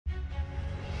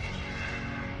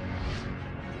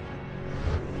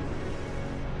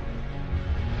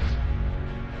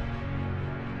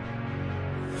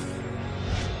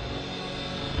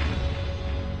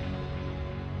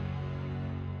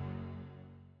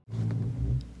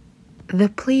The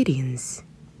Pleiadians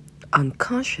on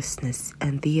consciousness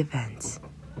and the events.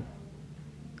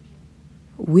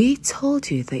 We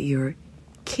told you that your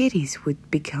kitties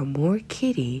would become more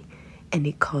kitty, and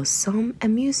it caused some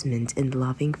amusement and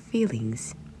loving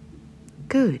feelings.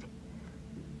 Good.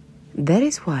 That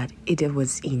is what it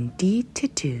was indeed to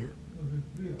do.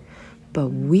 But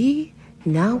we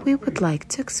would like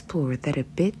to explore that a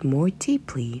bit more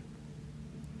deeply.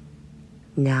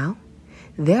 Now,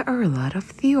 there are a lot of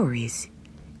theories,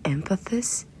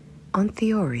 emphasis on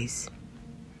theories,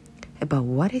 about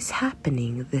what is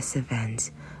happening this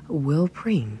event will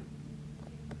bring.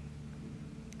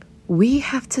 We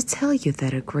have to tell you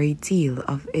that a great deal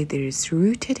of it is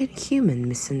rooted in human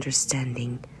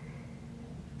misunderstanding,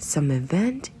 some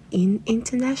event in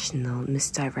international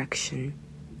misdirection.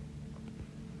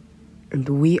 And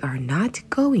we are not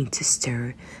going to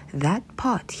stir that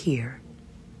pot here.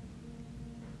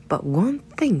 But one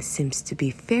thing seems to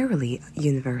be fairly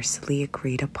universally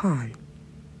agreed upon,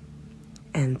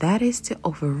 and that is the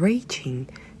overarching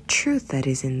truth that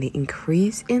is in the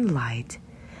increase in light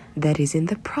that is in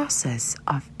the process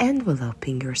of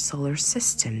enveloping your solar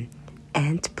system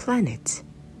and planet.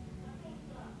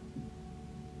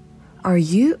 Are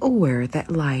you aware that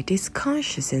light is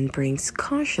conscious and brings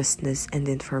consciousness and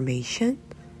information?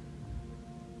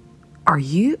 Are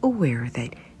you aware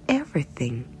that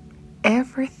everything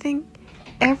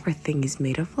is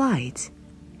made of light?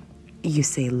 You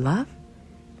say love,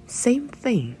 same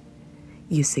thing.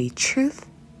 You say truth,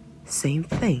 same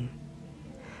thing.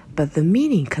 But the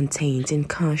meaning contained in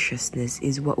consciousness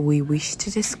is what we wish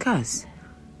to discuss.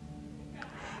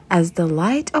 As the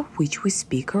light of which we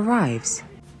speak arrives,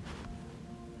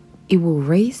 it will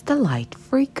raise the light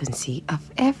frequency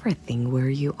of everything where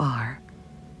you are.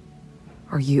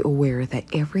 Are you aware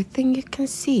that everything you can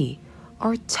see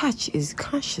or touch is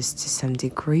conscious to some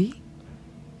degree?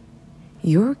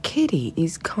 Your kitty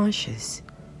is conscious.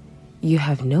 You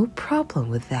have no problem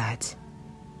with that.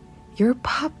 Your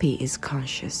puppy is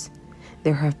conscious.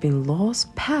 There have been laws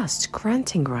passed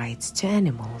granting rights to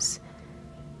animals.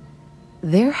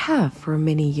 There have for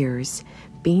many years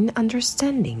been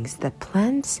understandings that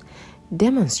plants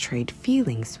demonstrate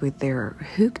feelings when they're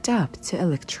hooked up to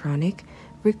electronic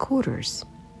recorders.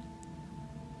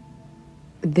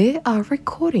 There are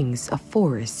recordings of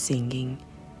forests singing.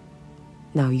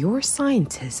 Now your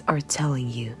scientists are telling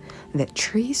you that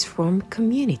trees form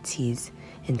communities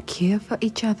and care for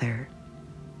each other.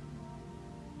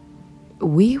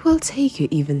 We will take you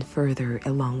even further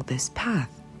along this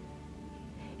path.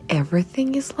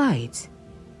 Everything is light.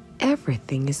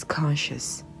 Everything is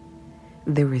conscious.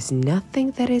 There is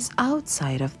nothing that is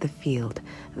outside of the field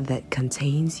that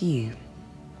contains you.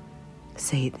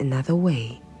 Say it another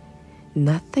way.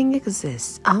 Nothing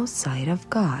exists outside of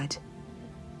God.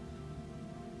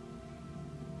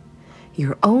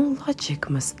 Your own logic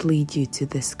must lead you to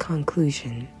this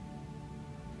conclusion.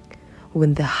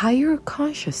 When the higher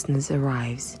consciousness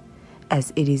arrives,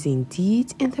 as it is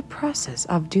indeed in the process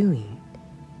of doing,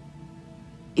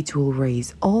 it will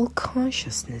raise all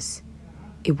consciousness.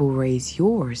 It will raise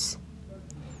yours.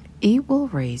 It will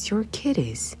raise your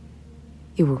kitties.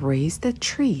 It will raise the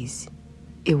trees.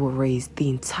 It will raise the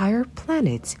entire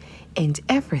planet and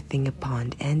everything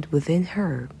upon and within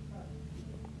her.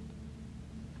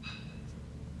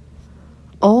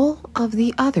 All of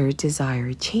the other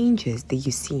desired changes that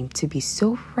you seem to be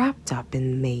so wrapped up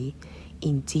in may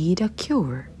indeed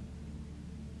occur.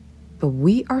 But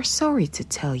we are sorry to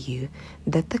tell you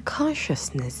that the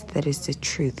consciousness that is the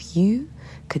truth you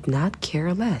could not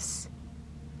care less.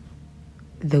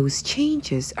 Those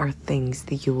changes are things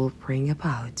that you will bring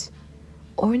about,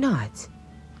 or not.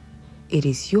 It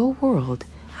is your world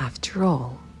after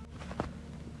all.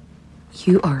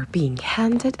 You are being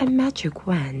handed a magic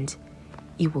wand.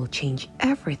 It will change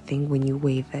everything when you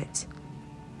wave it.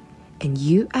 And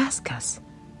you ask us,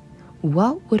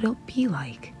 what would it be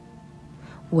like?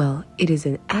 Well, it is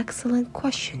an excellent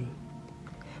question.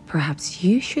 Perhaps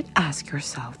you should ask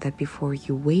yourself that before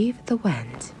you wave the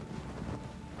wand.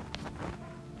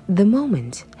 The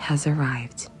moment has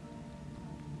arrived.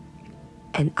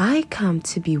 And I come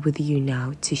to be with you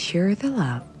now to share the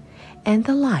love and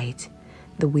the light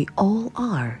that we all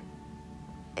are,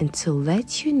 and to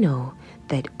let you know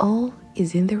that all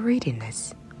is in the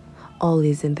readiness, all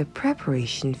is in the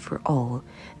preparation for all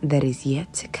that is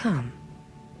yet to come.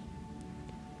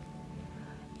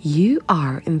 You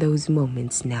are in those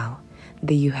moments now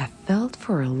that you have felt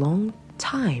for a long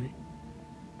time,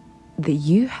 that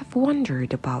you have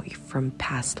wondered about from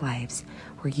past lives,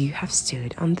 where you have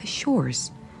stood on the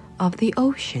shores of the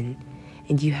ocean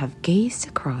and you have gazed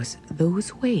across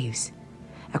those waves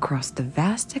across the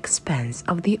vast expanse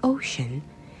of the ocean,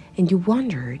 and you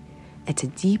wondered, at a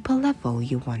deeper level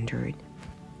you wondered,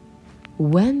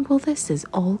 when will this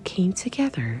all came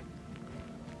together?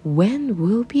 When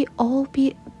will we all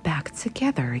be back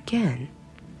together again?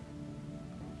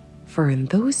 For in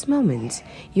those moments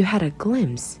you had a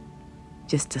glimpse,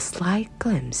 just a slight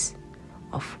glimpse,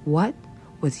 of what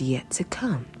was yet to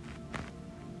come.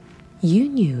 You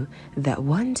knew that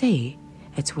one day,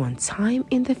 at one time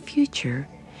in the future,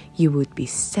 you would be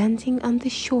standing on the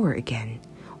shore again,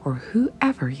 or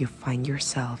whoever you find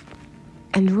yourself,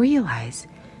 and realize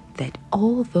that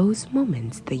all those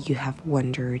moments that you have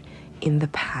wondered in the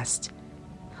past,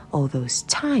 all those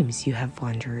times you have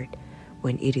wondered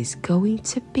when it is going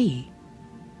to be,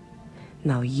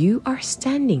 now you are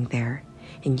standing there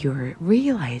and you are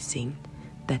realizing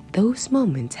that those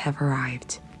moments have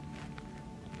arrived.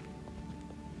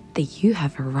 That you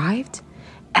have arrived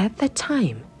at the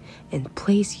time and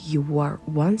place you were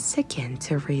once again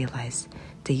to realize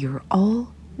that you're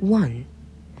all one,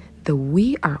 that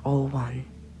we are all one.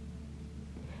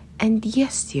 And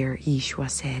yes, dear, Yeshua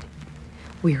said,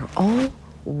 we are all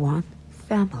one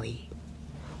family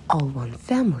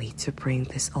to bring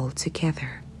this all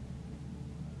together.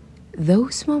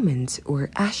 Those moments where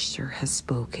Ashtar has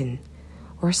spoken,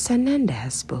 or Sananda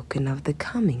has spoken of the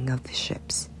coming of the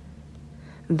ships,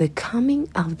 the coming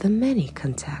of the many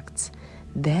contacts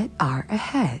that are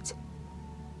ahead.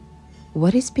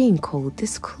 What is being called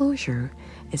disclosure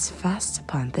is fast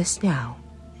upon this now.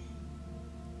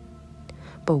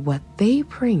 But what they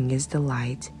bring is the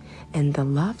light and the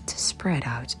love to spread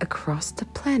out across the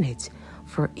planet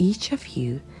for each of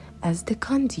you as the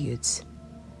conduits,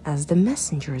 as the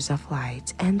messengers of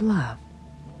light and love.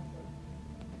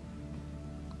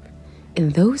 In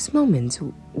those moments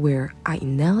where I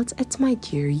knelt at my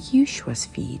dear Yeshua's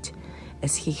feet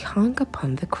as he hung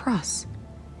upon the cross,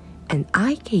 and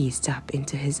I gazed up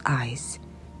into his eyes,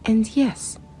 and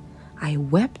yes, I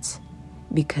wept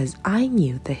because I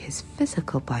knew that his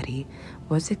physical body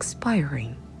was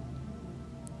expiring.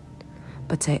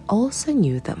 But I also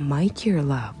knew that my dear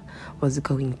love was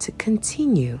going to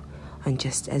continue on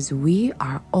just as we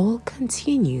are all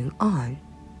continuing on.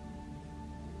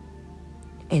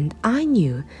 And I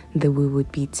knew that we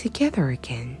would be together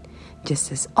again,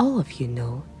 just as all of you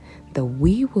know that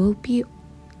we will be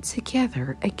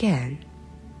together again.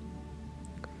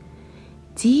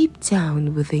 Deep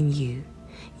down within you,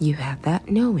 you have that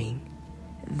knowing,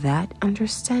 that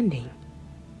understanding.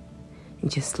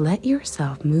 Just let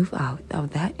yourself move out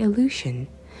of that illusion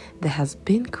that has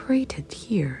been created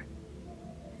here,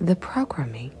 the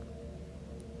programming.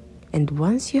 And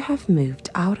once you have moved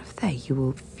out of that, you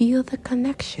will feel the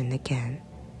connection again.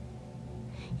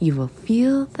 You will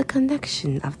feel the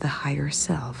connection of the higher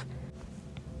self,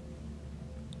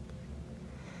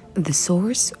 the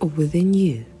source within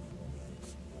you.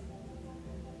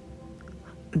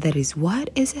 That is what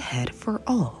is ahead for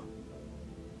all.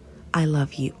 I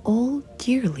love you all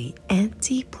dearly and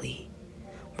deeply,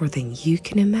 more than you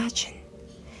can imagine,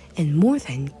 and more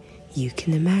than you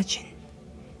can imagine.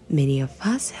 Many of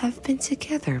us have been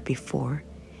together before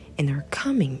and are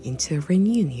coming into a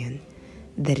reunion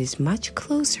that is much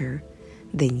closer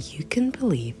than you can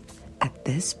believe at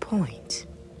this point.